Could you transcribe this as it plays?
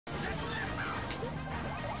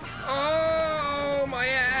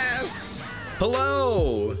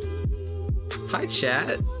Hello! Hi,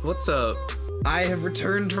 chat. What's up? I have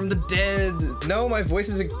returned from the dead. No, my voice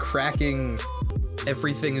isn't cracking.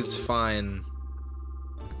 Everything is fine.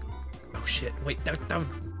 Oh shit, wait,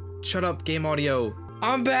 shut up, game audio.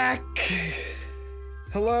 I'm back!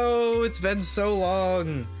 Hello, it's been so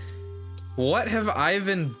long. What have I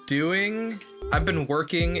been doing? I've been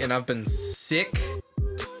working and I've been sick.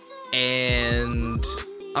 And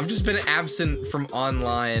I've just been absent from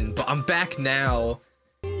online, but I'm back now.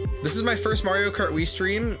 This is my first Mario Kart Wii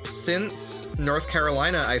stream since North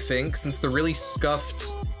Carolina, I think, since the really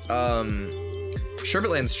scuffed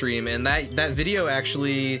Sherbetland stream, and that video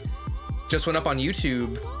actually just went up on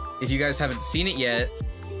YouTube. If you guys haven't seen it yet,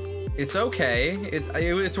 it's okay.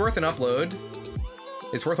 It's worth an upload.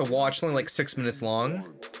 It's worth a watch. It's only like 6 minutes long.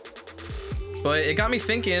 But it got me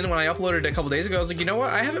thinking when I uploaded it a couple days ago. I was like, you know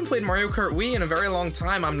what? I haven't played Mario Kart Wii in a very long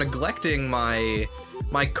time. I'm neglecting my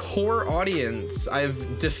core audience.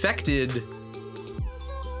 I've defected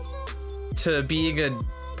to being a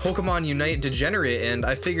Pokemon Unite degenerate, and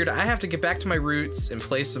I figured I have to get back to my roots and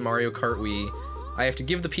play some Mario Kart Wii. I have to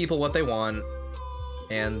give the people what they want,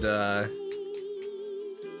 and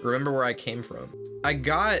remember where I came from. I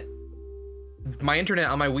got my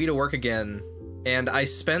internet on my Wii to work again, and I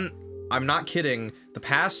spent, I'm not kidding, the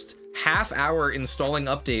past half hour installing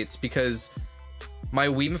updates because my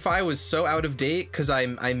Wiimfi was so out of date because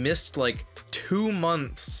I missed like 2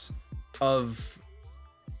 months of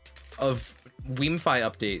Wiimfi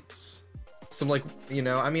updates. So like, you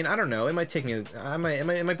know, I mean, I don't know. It might take me.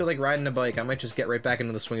 It might be like riding a bike. I might just get right back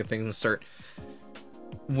into the swing of things and start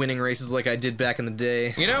winning races like I did back in the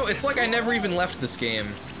day. You know, it's like I never even left this game.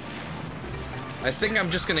 I think I'm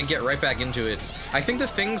just gonna get right back into it. I think the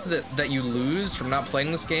things that you lose from not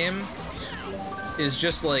playing this game is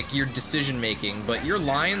just like your decision making, but your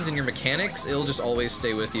lines and your mechanics, it'll just always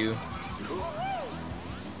stay with you.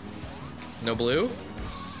 No blue?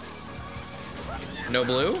 No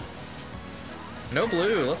blue? No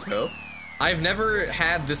blue, let's go. I've never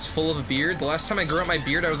had this full of a beard. The last time I grew out my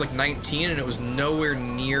beard, I was like 19, and it was nowhere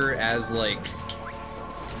near as like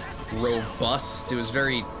robust. It was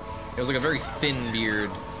like a very thin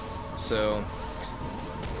beard. So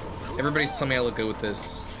everybody's telling me I look good with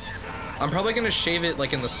this. I'm probably gonna shave it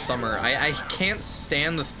like in the summer. I can't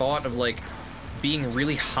stand the thought of like being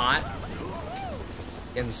really hot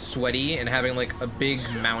and sweaty and having like a big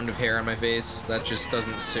mound of hair on my face. That just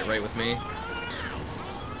doesn't sit right with me.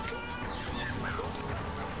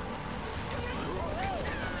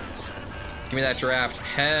 Give me that draft.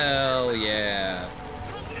 Hell yeah.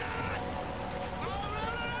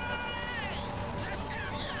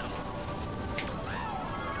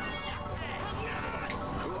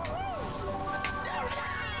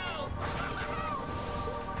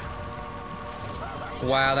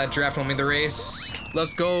 Wow, that draft won me the race.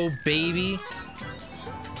 Let's go, baby.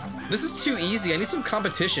 This is too easy. I need some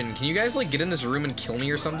competition. Can you guys like get in this room and kill me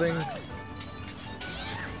or something?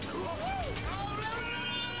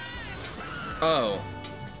 Oh.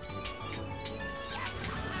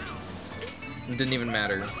 It didn't even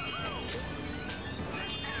matter.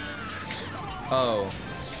 Oh.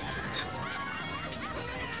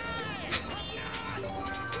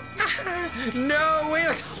 No, wait,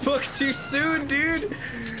 I spoke too soon, dude.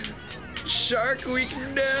 Shark Week,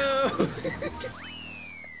 no.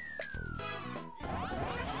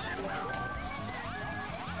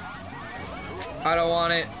 I don't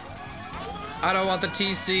want it. I don't want the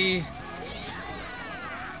TC.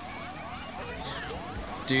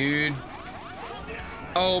 Dude.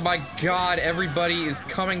 Oh my god, everybody is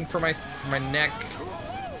coming for my neck.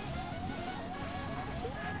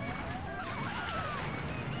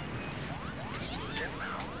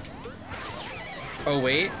 Oh,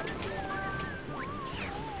 wait.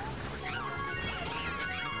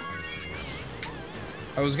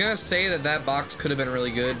 I was gonna say that box could have been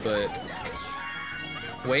really good, but...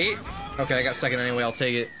 Wait. Okay, I got second anyway, I'll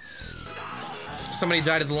take it. Somebody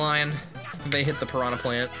died at the line. They hit the piranha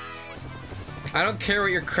plant. I don't care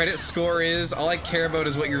what your credit score is, all I care about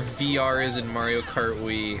is what your VR is in Mario Kart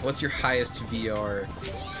Wii. What's your highest VR?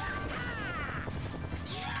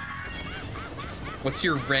 What's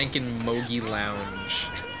your rank in Mogi Lounge?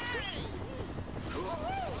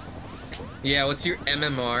 Yeah, what's your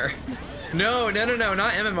MMR? No, not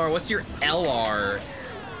MMR, what's your LR?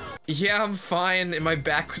 Yeah, I'm fine, and my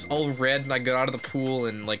back was all red, and I got out of the pool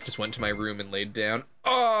and, like, just went to my room and laid down.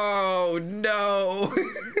 Oh, no!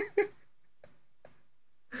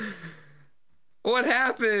 What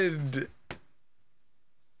happened?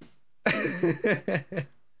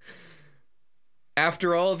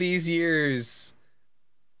 After all these years,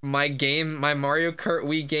 My Mario Kart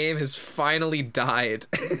Wii game has finally died.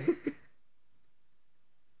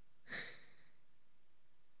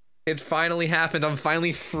 It finally happened. I'm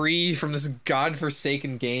finally free from this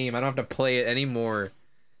godforsaken game. I don't have to play it anymore.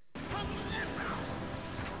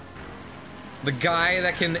 The guy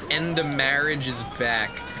that can end a marriage is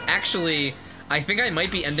back. Actually, I think I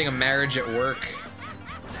might be ending a marriage at work.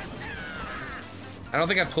 I don't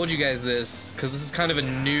think I've told you guys this, because this is kind of a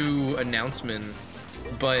new announcement,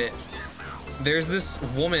 but there's this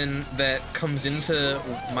woman that comes into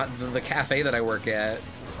the cafe that I work at,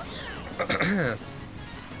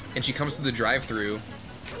 and she comes to the drive-thru,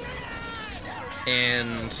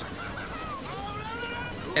 and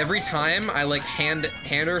every time I like hand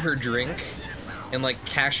her her drink and like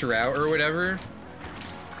cash her out or whatever,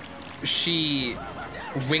 she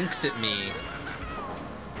winks at me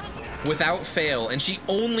without fail, and she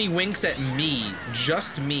only winks at me,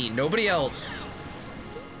 just me, nobody else.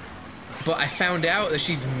 But I found out that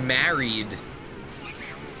she's married.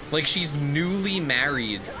 Like, she's newly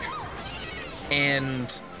married,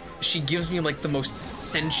 and she gives me like the most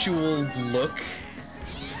sensual look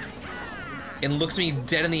and looks me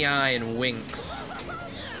dead in the eye and winks.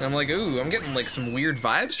 And I'm like, ooh, I'm getting like some weird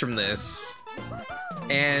vibes from this.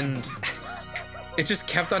 And it just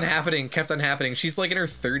kept on happening, kept on happening. She's like in her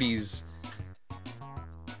 30s.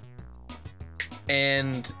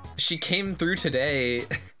 And she came through today.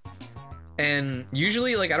 And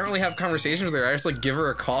usually, like, I don't really have conversations with her. I just like give her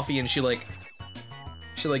a coffee and she like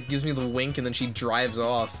gives me the wink and then she drives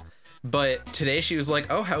off. But today she was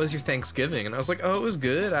like, oh, how was your Thanksgiving? And I was like, oh, it was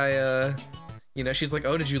good. You know, she's like,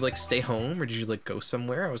 oh, did you like stay home or did you like go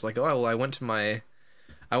somewhere? I was like, oh, well, I went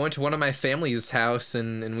to one of my family's house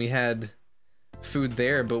and we had food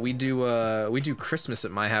there, but we do Christmas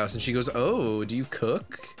at my house. And she goes, oh, do you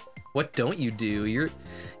cook? What don't you do?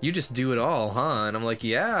 You just do it all, huh? And I'm like,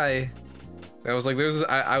 yeah, I was like,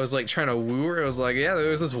 I was like trying to woo her. I was like, yeah, there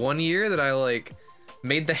was this one year that I like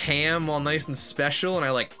made the ham all nice and special and I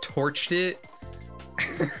like torched it.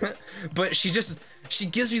 But she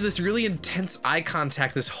gives me this really intense eye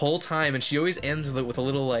contact this whole time, and she always ends with it with a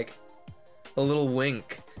little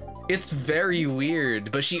wink. It's very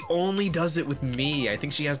weird, but she only does it with me. I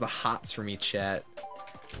think she has the hots for me, chat.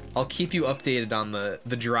 I'll keep you updated on the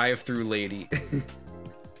drive-thru lady.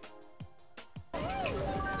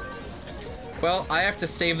 Well, I have to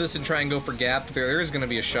save this and try and go for Gap. There is gonna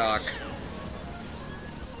be a shock.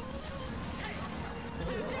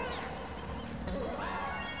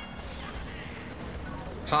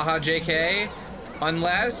 Haha, JK.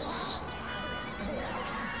 Unless...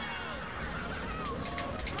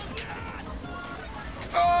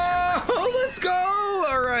 Oh, let's go!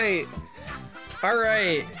 Alright.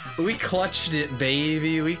 Alright. We clutched it,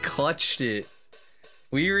 baby. We clutched it.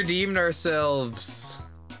 We redeemed ourselves.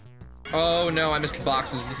 Oh no, I missed the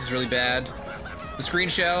boxes. This is really bad. The screen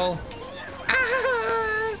shell.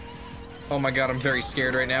 Ah! Oh my god, I'm very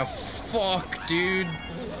scared right now. Fuck, dude.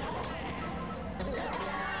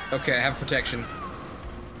 Okay, I have protection.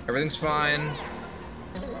 Everything's fine.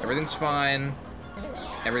 Everything's fine.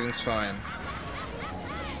 Everything's fine.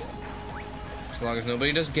 As long as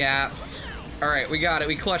nobody does Gap. Alright, we got it.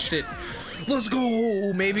 We clutched it. Let's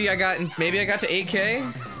go! Maybe I got to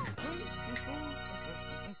 8K?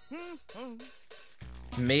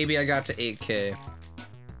 Maybe I got to 8K.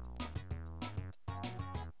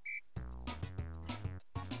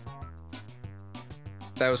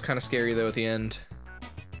 That was kind of scary though at the end.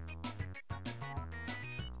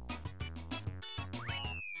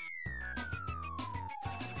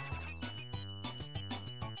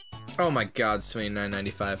 Oh my god, Swain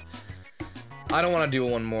 995. I don't want to do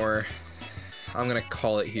one more. I'm gonna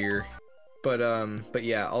call it here. But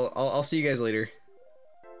yeah, I'll see you guys later.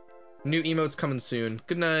 New emotes coming soon.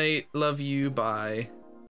 Good night. Love you. Bye.